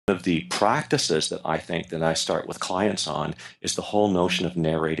of the practices that I think that I start with clients on is the whole notion of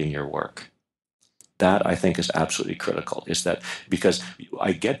narrating your work. That I think is absolutely critical. Is that because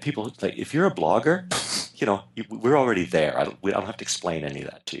I get people like, if you're a blogger, we're already there. I don't have to explain any of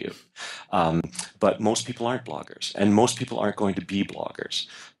that to you. Um, but most people aren't bloggers, and most people aren't going to be bloggers.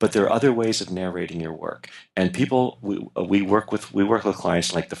 But there are other ways of narrating your work. And people, we work with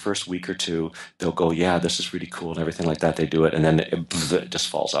clients like the first week or two, they'll go, yeah, this is really cool and everything like that. They do it, and then it just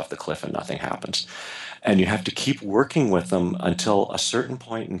falls off the cliff and nothing happens. And you have to keep working with them until a certain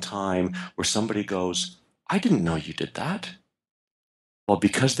point in time where somebody goes, I didn't know you did that. Well,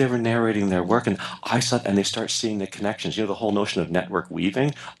 because they were narrating their work, and I saw, and they start seeing the connections. The whole notion of network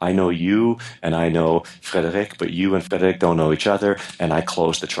weaving. I know you, and I know Frederic, but you and Frederic don't know each other, and I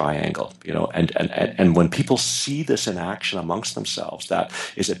close the triangle. And when people see this in action amongst themselves, that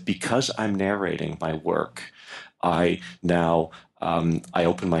is it. Because I'm narrating my work, I now I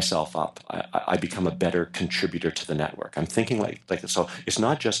open myself up. I become a better contributor to the network. I'm thinking like so. It's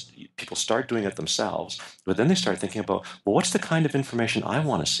not just people start doing it themselves, but then they start thinking about, well, what's the kind of information I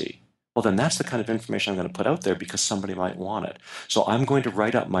want to see? Well, then that's the kind of information I'm going to put out there because somebody might want it. So I'm going to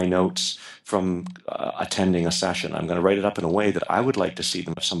write up my notes from attending a session. I'm going to write it up in a way that I would like to see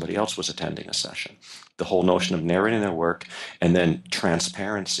them if somebody else was attending a session. The whole notion of narrating their work, and then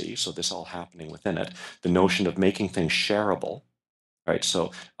transparency. So this all happening within it. The notion of making things shareable. Right.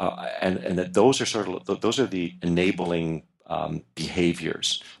 So, and that those are those are the enabling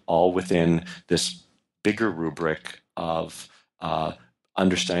behaviors, all within this bigger rubric of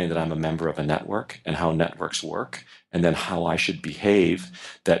understanding that I'm a member of a network and how networks work, and then how I should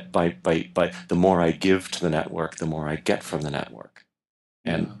behave. That by the more I give to the network, the more I get from the network.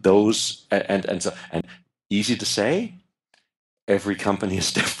 And Yeah. those and easy to say, every company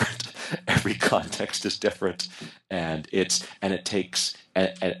is different, every context is different, and it takes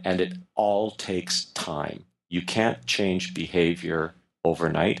and it all takes time. You can't change behavior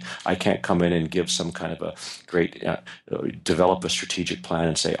overnight. I can't come in and give some kind of a great develop a strategic plan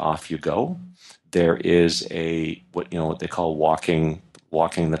and say off you go. There is what they call walking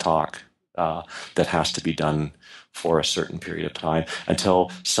the talk, that has to be done for a certain period of time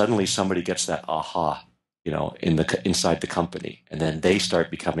until suddenly somebody gets that aha, inside the company, and then they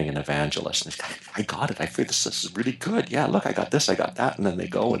start becoming an evangelist. And I got it. I feel this is really good. Yeah, look, I got this, I got that, and then they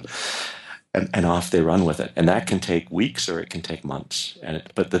go and off they run with it. And that can take weeks or it can take months.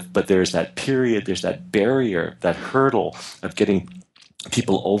 But there's that period, there's that barrier, that hurdle of getting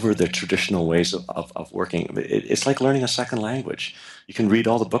people over the traditional ways of working. It's like learning a second language. You can read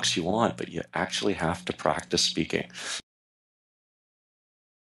all the books you want, but you actually have to practice speaking.